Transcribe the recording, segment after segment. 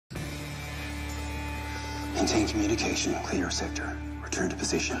Maintain communication, clear your sector. Return to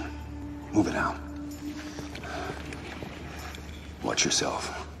position. Move it out. Watch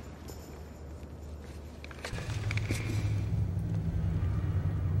yourself.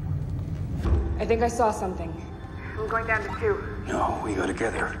 I think I saw something. I'm going down to 2. No, we go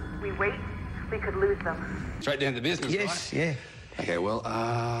together. We wait, we could lose them. Straight down to business, Yes, right? yeah. Okay, well,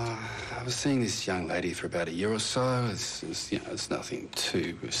 I was seeing this young lady for about a year or so. It's nothing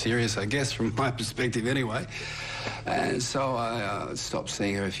too serious, I guess, from my perspective anyway. And so I stopped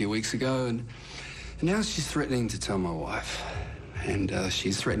seeing her a few weeks ago, and now she's threatening to tell my wife. And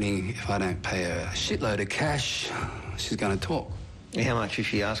she's threatening if I don't pay her a shitload of cash, she's going to talk. How much is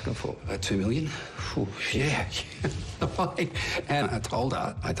she asking for? About $2 million. Oh, Yeah. And I told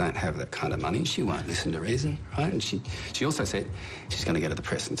her I don't have that kind of money. She won't listen to reason, right? And she also said she's going to go to the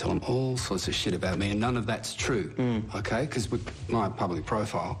press and tell them all sorts of shit about me, and none of that's true, okay? Because with my public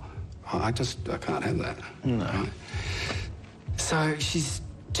profile, I can't have that. No. Right? So she's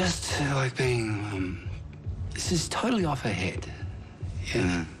just like being, this is totally off her head.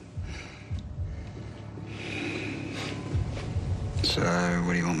 Yeah. So,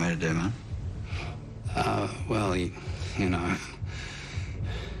 what do you want me to do, man? Well, you know.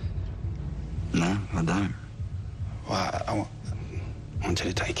 No, I don't. Well, I want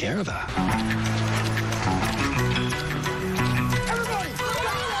you to take care of her. Everybody!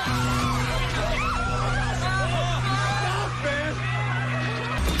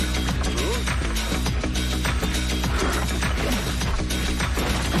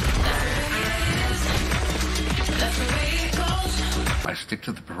 I stick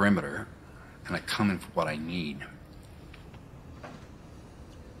to the perimeter, and I come in for what I need.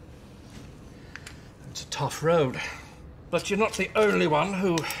 It's a tough road. But you're not the only one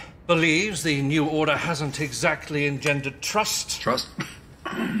who believes the new order hasn't exactly engendered trust. Trust?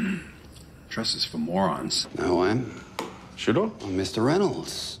 Trust is for morons. No, I'm. Should I? I'm Mr.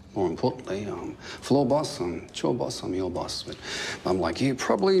 Reynolds. More importantly, I'm floor boss, I'm your boss, I'm your boss. But I'm like, you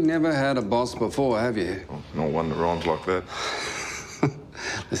probably never had a boss before, have you? Oh, not one that rhymes like that.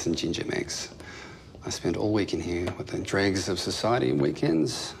 Listen, Ginger Megs, I spent all week in here with the dregs of society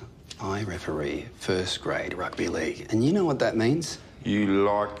weekends. I referee first grade rugby league. And you know what that means? You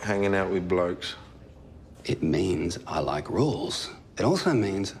like hanging out with blokes? It means I like rules. It also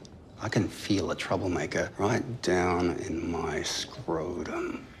means I can feel a troublemaker right down in my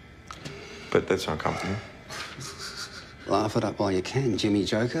scrotum. But that's uncomfortable. Laugh it up while you can, Jimmy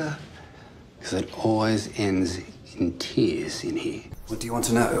Joker, because it always ends in tears in here. What do you want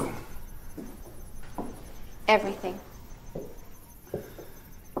to know? Everything.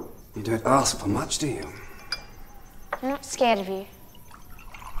 You don't ask for much, do you? I'm not scared of you.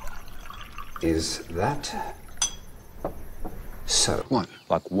 Is that so? What?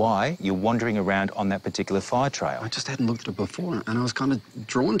 Like why you're wandering around on that particular fire trail. I just hadn't looked at it before, and I was kind of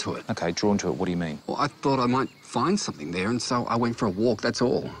drawn to it. Okay, drawn to it, what do you mean? Well, I thought I might find something there, and so I went for a walk, that's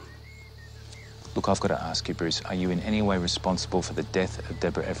all. Look, I've got to ask you, Bruce, are you in any way responsible for the death of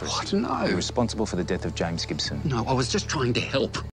Deborah Everett? What? No. Are you responsible for the death of James Gibson? No, I was just trying to help.